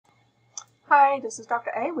Hi, this is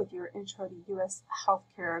Dr. A with your Intro to U.S.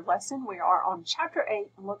 Healthcare lesson. We are on Chapter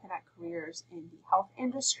 8 and looking at careers in the health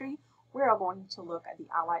industry. We are going to look at the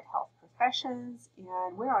allied health professions,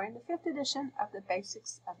 and we are in the 5th edition of the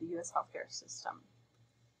basics of the U.S. healthcare system.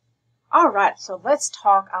 All right, so let's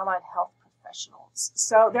talk allied health professionals.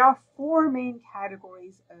 So there are 4 main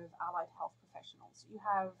categories of allied health professionals. You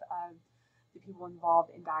have the people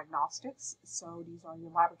involved in diagnostics. So these are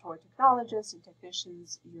your laboratory technologists and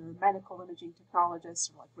technicians, your medical imaging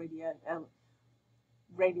technologists, like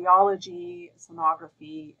radiology,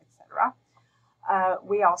 sonography, etc.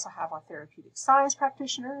 We also have our therapeutic science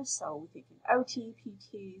practitioners. So we think in OT,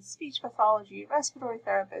 PT, speech pathology, respiratory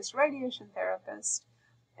therapists, radiation therapists.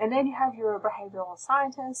 And then you have your behavioral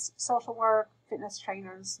scientists, social work, fitness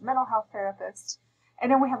trainers, mental health therapists. And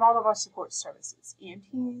then we have all of our support services,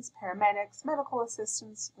 EMTs, paramedics, medical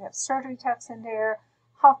assistants. We have surgery techs in there,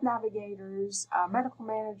 health navigators, medical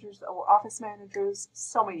managers or office managers,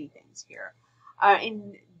 so many things here.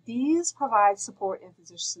 And these provide support in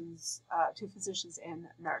physicians, to physicians and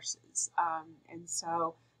nurses. And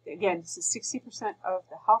so, again, this is 60% of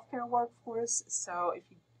the healthcare workforce. So if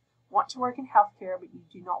you want to work in healthcare, but you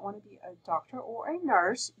do not want to be a doctor or a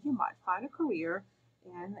nurse, you might find a career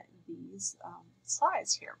in these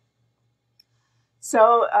slides here.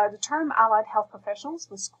 So the term allied health professionals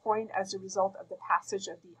was coined as a result of the passage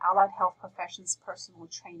of the Allied Health Professions Personal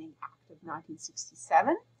Training Act of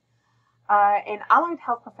 1967. And allied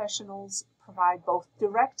health professionals provide both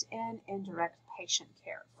direct and indirect patient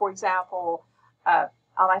care. For example,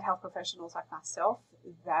 allied health professionals like myself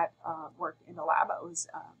that work in the lab,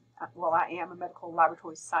 I am a medical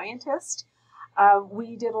laboratory scientist.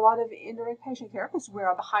 We did a lot of indirect patient care because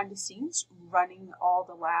we're behind the scenes running all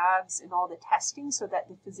the labs and all the testing so that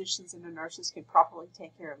the physicians and the nurses can properly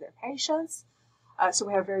take care of their patients. So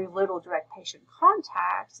we have very little direct patient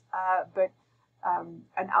contact, but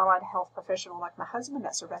an allied health professional like my husband,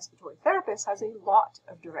 that's a respiratory therapist, has a lot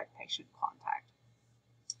of direct patient contact.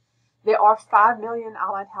 There are 5 million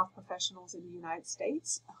allied health professionals in the United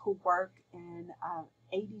States who work in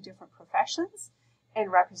 80 different professions and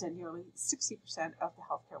represent nearly 60% of the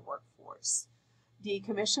healthcare workforce. The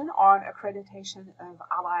Commission on Accreditation of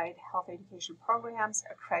Allied Health Education Programs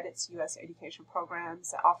accredits U.S. education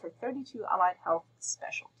programs that offer 32 allied health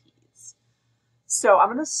specialties. So I'm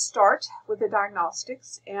going to start with the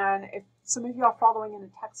diagnostics, and if some of you are following in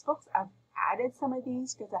the textbooks, I've added some of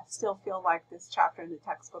these because I still feel like this chapter in the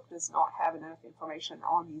textbook does not have enough information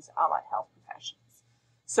on these allied health professions.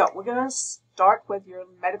 So we're going to start with your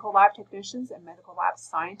medical lab technicians and medical lab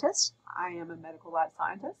scientists. I am a medical lab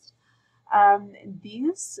scientist.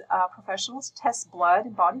 These professionals test blood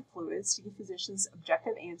and body fluids to give physicians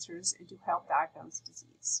objective answers and to help diagnose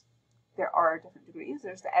disease. There are different degrees.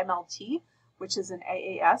 There's the MLT, which is an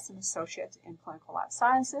AAS, an Associate in Clinical Lab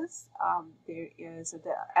Sciences. There is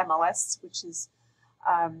the MLS, which is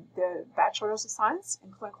the Bachelor's of Science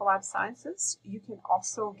in Clinical Lab Sciences. You can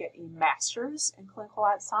also get a Master's in Clinical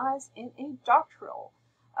Lab Science and a doctoral.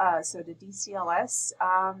 So the DCLS,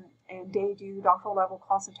 and they do doctoral level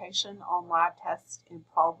consultation on lab tests and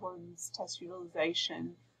problems, test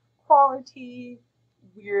utilization, quality,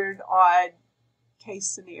 weird, odd case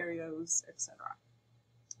scenarios, etc.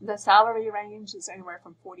 The salary range is anywhere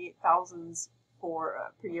from $48,000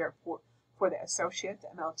 per year for the associate, the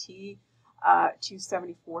MLT, to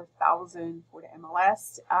 $74,000 for the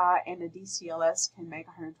MLS, and the DCLS can make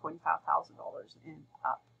 $125,000 and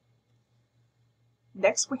up.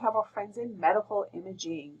 Next, we have our friends in medical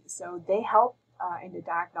imaging. So they help in the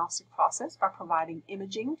diagnostic process by providing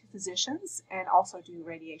imaging to physicians and also do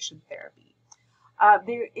radiation therapy.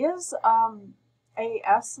 There is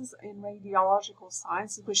ASs in radiological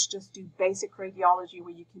sciences, which just do basic radiology,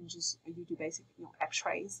 where you do basic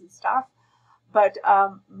x-rays and stuff. But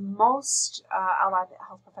most allied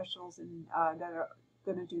health professionals that are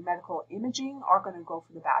going to do medical imaging are going to go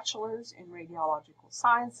for the bachelor's in radiological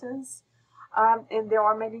sciences. And there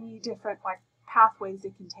are many different pathways they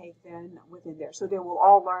can take then within there. So they will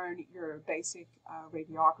all learn your basic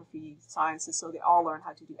radiography sciences. So they all learn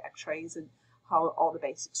how to do x-rays and how all the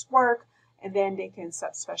basics work. And then they can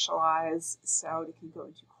subspecialize, so they can go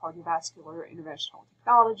into cardiovascular interventional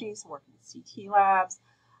technologies, work in CT labs.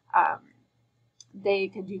 They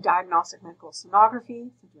can do diagnostic medical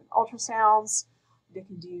sonography, so doing ultrasounds. They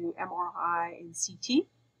can do MRI and CT,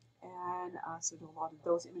 and so do a lot of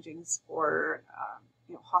those imagings for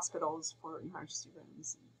hospitals, for emergency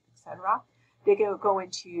rooms, etc. They can go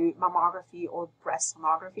into mammography or breast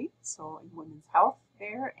sonography, so in women's health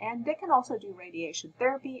there, and they can also do radiation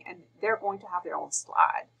therapy, and they're going to have their own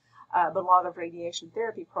slide. But a lot of radiation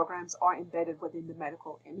therapy programs are embedded within the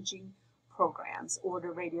medical imaging programs or the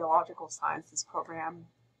radiological sciences program.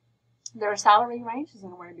 Their salary range is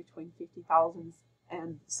anywhere between $50,000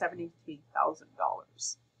 and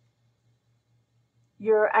 $73,000.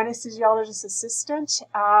 Your anesthesiologist assistant,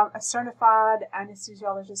 a certified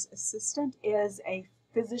anesthesiologist assistant is a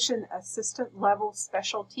physician assistant level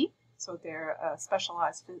specialty. So they're a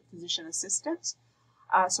specialized physician assistant.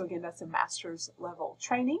 So again, that's a master's level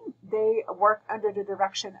training. They work under the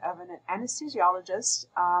direction of an anesthesiologist.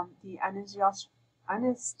 The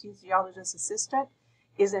anesthesiologist assistant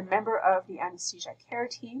is a member of the anesthesia care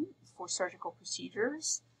team for surgical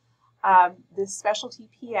procedures. This specialty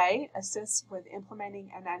PA assists with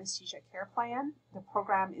implementing an anesthesia care plan. The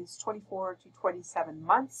program is 24 to 27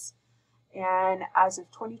 months. And as of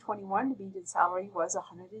 2021, the median salary was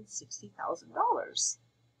 $160,000.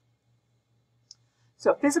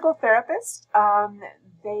 So physical therapists,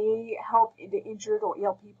 they help the injured or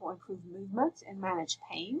ill people improve movement and manage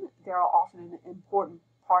pain. They are often an important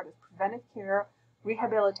part of preventive care,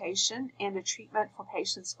 rehabilitation, and the treatment for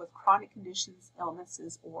patients with chronic conditions,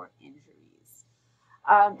 illnesses, or injuries.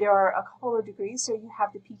 There are a couple of degrees. So you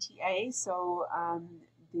have the PTA, so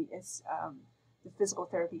the physical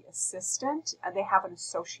therapy assistant. They have an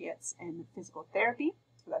associate's in physical therapy.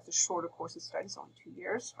 So that's a shorter course of study, so only 2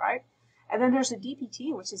 years, right? And then there's a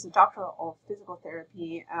DPT, which is a Doctor of Physical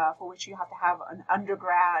Therapy, for which you have to have an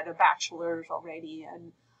undergrad, a bachelor's already,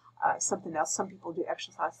 and something else. Some people do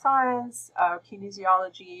exercise science,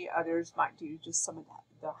 kinesiology. Others might do just some of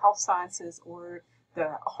the health sciences or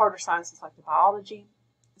the harder sciences like the biology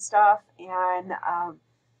stuff. And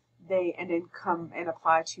then come and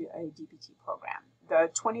apply to a DPT program. The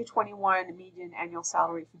 2021 median annual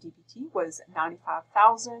salary for DPT was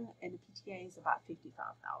 $95,000, and the PTA is about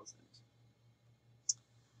 $55,000.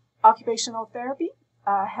 Occupational therapy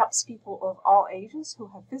helps people of all ages who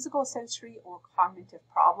have physical, sensory, or cognitive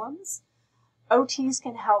problems. OTs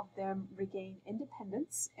can help them regain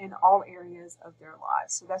independence in all areas of their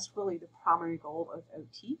lives. So that's really the primary goal of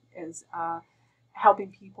OT, is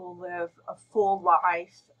helping people live a full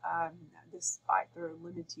life despite their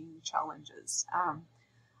limiting challenges.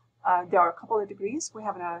 There are a couple of degrees. We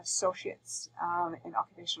have an associate's in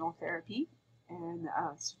occupational therapy, and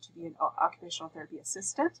so to be an occupational therapy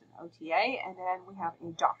assistant, an OTA, and then we have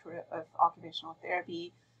a doctorate of occupational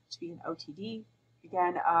therapy to be an OTD.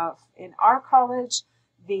 Again, in our college,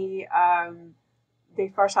 they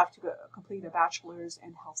first have to complete a bachelor's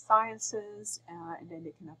in health sciences, and then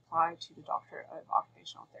they can apply to the doctorate of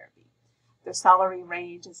occupational therapy. The salary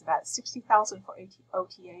range is about $60,000 for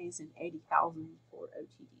OTAs and $80,000 for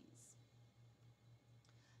OTDs.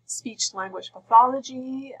 Speech-language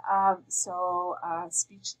pathology.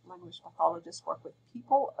 Speech-language pathologists work with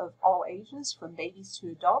people of all ages, from babies to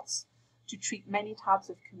adults, to treat many types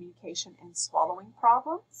of communication and swallowing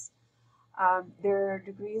problems. Their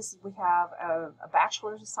degrees, we have a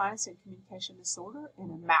bachelor's of science in communication disorder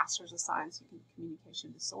and a master's of science in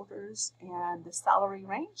communication disorders. And the salary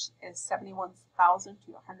range is $71,000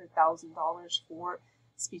 to $100,000 for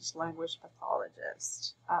speech-language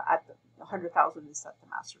pathologist. At the $100,000 is at the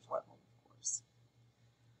master's level, of course.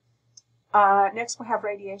 Next, we have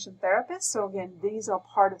radiation therapists. So again, these are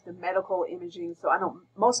part of the medical imaging. So I know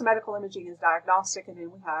most of medical imaging is diagnostic, and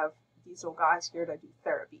then we have these little guys here that do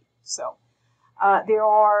therapy. So they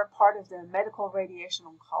are part of the medical radiation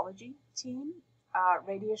oncology team.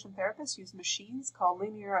 Radiation therapists use machines called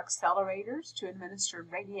linear accelerators to administer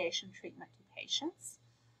radiation treatment to patients.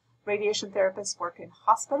 Radiation therapists work in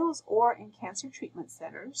hospitals or in cancer treatment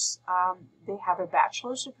centers. They have a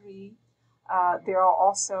bachelor's degree. There are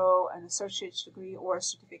also an associate's degree or a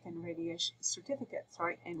certificate in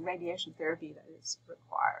radiation therapy that is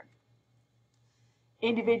required.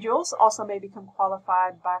 Individuals also may become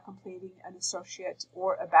qualified by completing an associate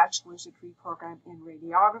or a bachelor's degree program in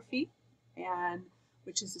radiography, and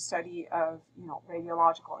which is the study of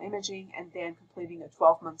radiological imaging, and then completing a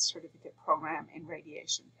 12-month certificate program in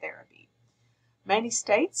radiation therapy. Many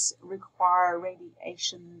states require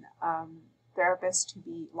radiation therapists to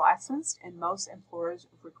be licensed, and most employers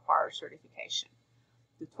require certification.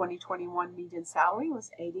 The 2021 median salary was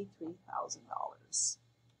 $83,000.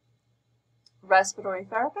 Respiratory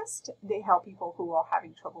therapists, they help people who are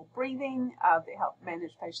having trouble breathing. They help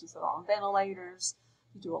manage patients that are on ventilators.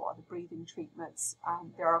 They do a lot of breathing treatments.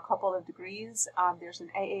 There are a couple of degrees. There's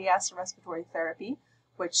an AAS respiratory therapy,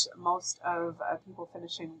 which most of people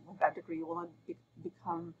finishing with that degree will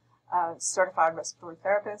become certified respiratory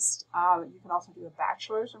therapist. You can also do a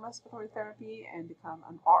bachelor's in respiratory therapy and become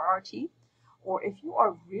an RRT. Or if you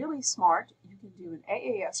are really smart, you can do an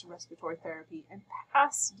AAS in respiratory therapy and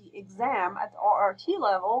pass the exam at the RRT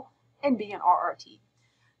level and be an RRT.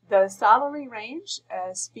 The salary range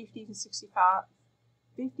is 50 to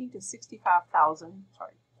 65,000,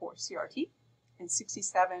 for CRT, and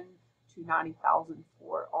 67 to 90,000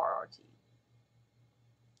 for RRT.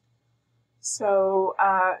 So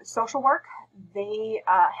social work, they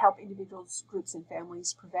help individuals, groups, and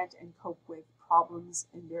families prevent and cope with problems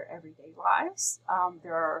in their everyday lives.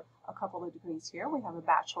 There are a couple of degrees here. We have a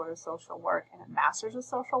Bachelor of Social Work and a Master's of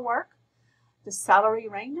Social Work. The salary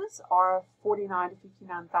ranges are 49 to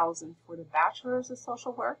 59,000 for the Bachelor's of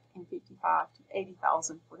Social Work and 55 to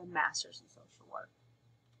 80,000 for the Master's of Social Work.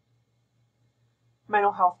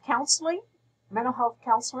 Mental health counseling. Mental health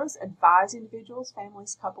counselors advise individuals,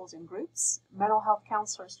 families, couples, and groups. Mental health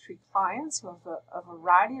counselors treat clients who have a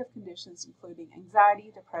variety of conditions, including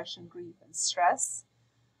anxiety, depression, grief, and stress.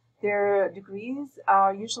 Their degrees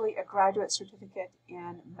are usually a graduate certificate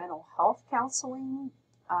in mental health counseling,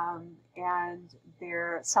 and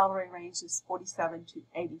their salary range is $47,000 to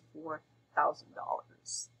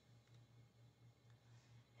 $84,000.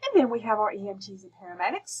 And then we have our EMTs and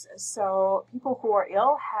paramedics. So people who are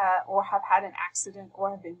ill or have had an accident or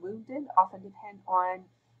have been wounded often depend on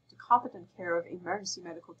the competent care of emergency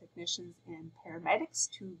medical technicians and paramedics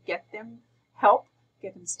to get them help,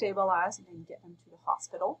 get them stabilized, and then get them to the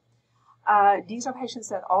hospital. These are patients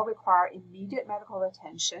that all require immediate medical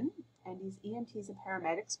attention, and these EMTs and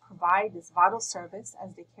paramedics provide this vital service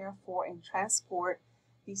as they care for and transport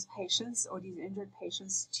these patients or these injured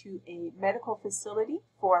patients to a medical facility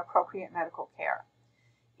for appropriate medical care.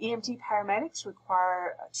 EMT paramedics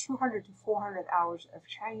require 200 to 400 hours of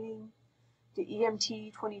training. The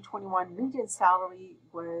EMT 2021 median salary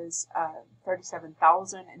was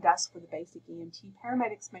 $37,000, and that's for the basic EMT.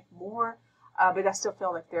 Paramedics make more, but I still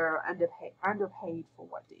feel like they're underpaid for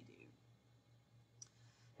what they do.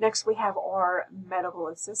 Next, we have our medical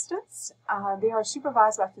assistants. They are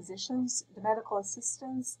supervised by physicians. The medical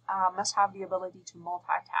assistants must have the ability to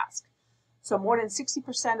multitask. So more than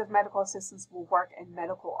 60% of medical assistants will work in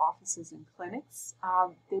medical offices and clinics.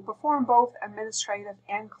 They perform both administrative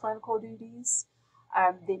and clinical duties.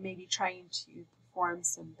 They may be trained to perform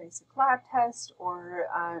some basic lab tests or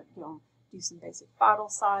do some basic vital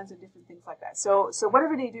signs and different things like that. So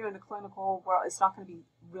whatever they do in the clinical world, it's not going to be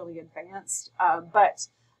really advanced, but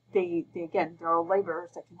again, there are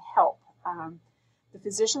laborers that can help. The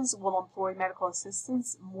physicians will employ medical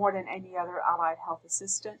assistants more than any other allied health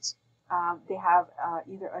assistant. They have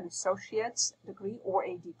either an associate's degree or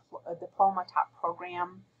a diploma type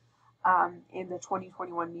program. In the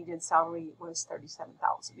 2021 median salary was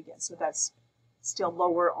 $37,000 again, so that's still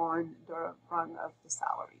lower on the rung of the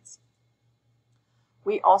salaries.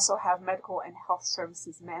 We also have medical and health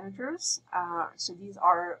services managers. So these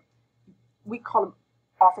are, we call them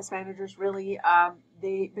office managers, really, but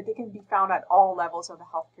they can be found at all levels of the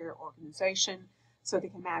healthcare organization. So they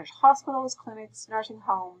can manage hospitals, clinics, nursing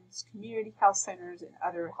homes, community health centers, and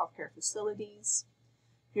other healthcare facilities.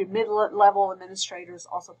 Your mid-level administrators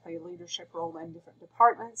also play a leadership role in different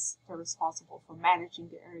departments. They're responsible for managing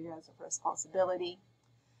the areas of responsibility.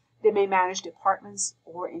 They may manage departments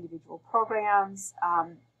or individual programs.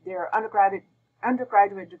 Their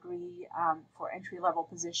undergraduate degree for entry-level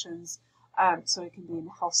positions. So it can be in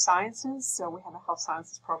health sciences. So we have a health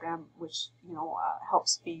sciences program which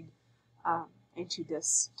helps feed into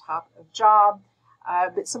this type of job.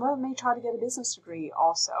 But some of them may try to get a business degree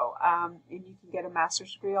also, and you can get a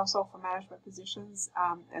master's degree also for management positions.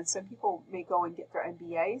 And some people may go and get their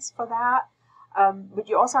MBAs for that. But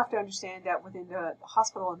you also have to understand that within the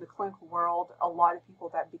hospital and the clinical world, a lot of people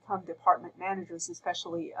that become department managers,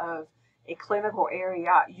 especially of a clinical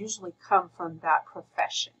area, usually come from that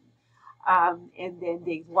profession. And then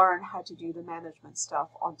they learn how to do the management stuff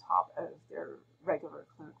on top of their regular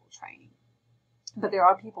clinical training. But there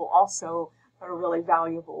are people also that are really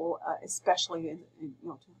valuable, especially in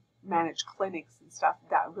to manage clinics and stuff,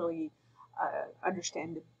 that really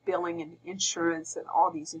understand the billing and insurance and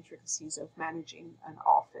all these intricacies of managing an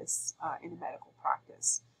office in a medical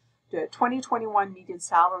practice. The 2021 median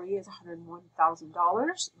salary is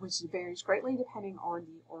 $101,000, which varies greatly depending on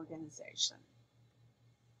the organization.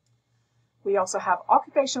 We also have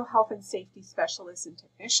occupational health and safety specialists and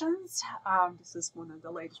technicians. This is one of the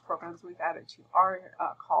latest programs we've added to our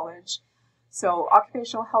college. So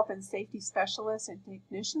occupational health and safety specialists and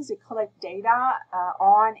technicians, they collect data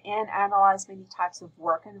on and analyze many types of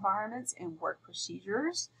work environments and work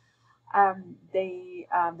procedures. The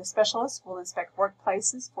specialists will inspect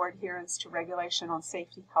workplaces for adherence to regulation on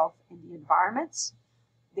safety, health, and the environment.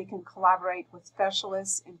 They can collaborate with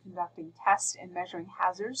specialists in conducting tests and measuring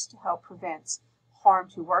hazards to help prevent harm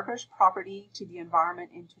to workers, property, to the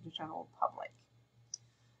environment, and to the general public.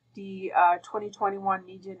 The 2021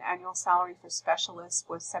 median annual salary for specialists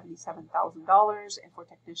was $77,000, and for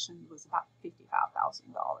technicians was about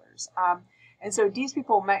 $55,000. And so these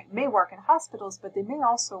people may work in hospitals, but they may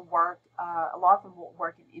also work, a lot of them will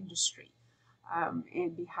work in industry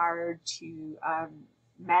and be hired to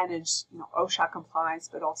manage, OSHA compliance,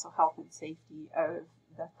 but also health and safety of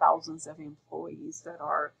the thousands of employees that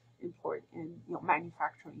are employed in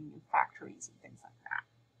manufacturing and factories and things like that.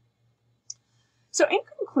 So in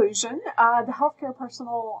conclusion, the healthcare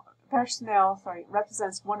personnel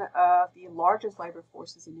represents one of the largest labor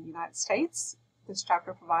forces in the United States. This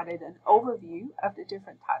chapter provided an overview of the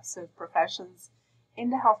different types of professions in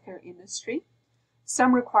the healthcare industry.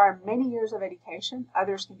 Some require many years of education.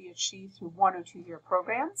 Others can be achieved through 1 or 2 year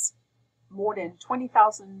programs. More than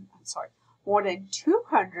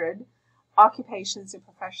 200 occupations and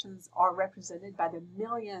professions are represented by the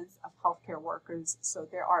millions of healthcare workers, so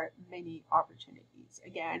there are many opportunities.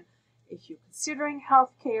 Again, if you're considering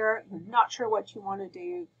healthcare, you're not sure what you want to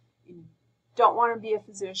do, you don't want to be a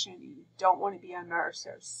physician, you don't want to be a nurse,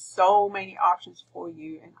 there's so many options for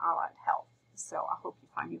you in allied health. So I hope you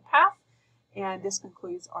find your path. And this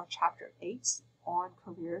concludes our chapter 8 on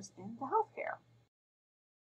careers in the healthcare.